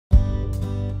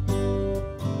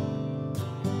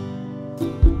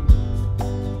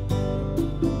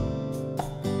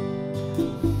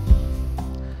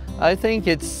I think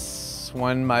it's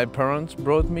when my parents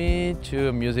brought me to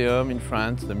a museum in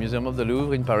France, the Museum of the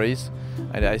Louvre in Paris,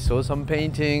 and I saw some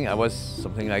painting. I was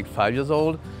something like 5 years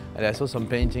old, and I saw some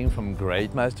painting from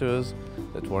great masters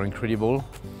that were incredible.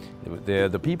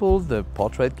 The people, the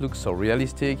portrait looked so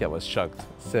realistic, I was shocked.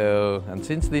 And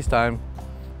since this time,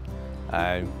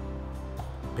 I'm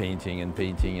painting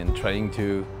and trying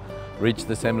to reach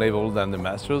the same level than the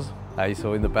masters I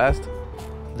saw in the past.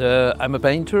 I'm a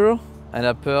painter, and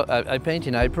I paint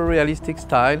in hyper-realistic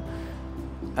style,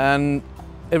 and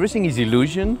everything is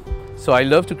illusion. So I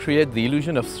love to create the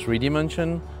illusion of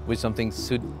 3D with something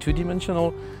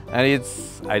two-dimensional, and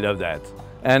I love that.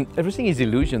 And everything is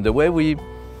illusion.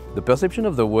 The perception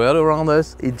of the world around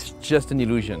us, it's just an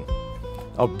illusion.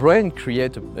 Our brain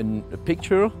creates a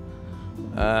picture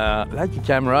like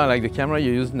the camera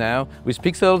you use now, with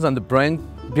pixels, and the brain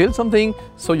builds something,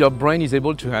 so your brain is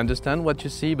able to understand what you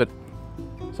see, but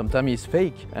sometimes it's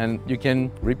fake, and you can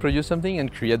reproduce something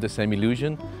and create the same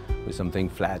illusion with something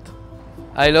flat.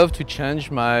 I love to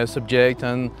change my subject,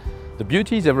 and the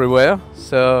beauty is everywhere,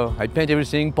 so I paint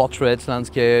everything, portraits,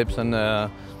 landscapes, and I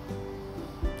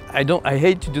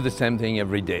hate to do the same thing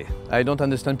every day. I don't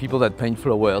understand people that paint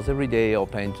flowers every day or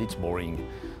it's boring.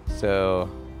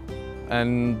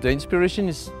 And the inspiration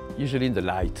is usually in the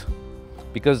light,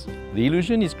 because the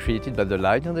illusion is created by the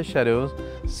light and the shadows.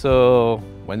 So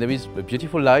when there is a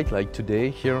beautiful light, like today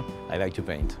here, I like to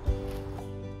paint.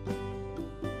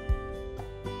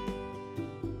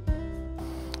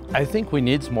 I think we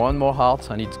need more and more art,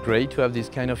 and it's great to have these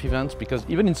kind of events, because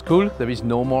even in school there is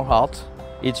no more art.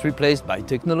 It's replaced by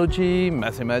technology,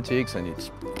 mathematics, and it's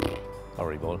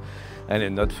horrible. And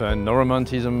it's not fun, no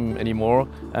romanticism anymore.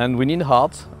 And we need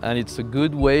art, and it's a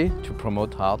good way to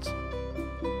promote art.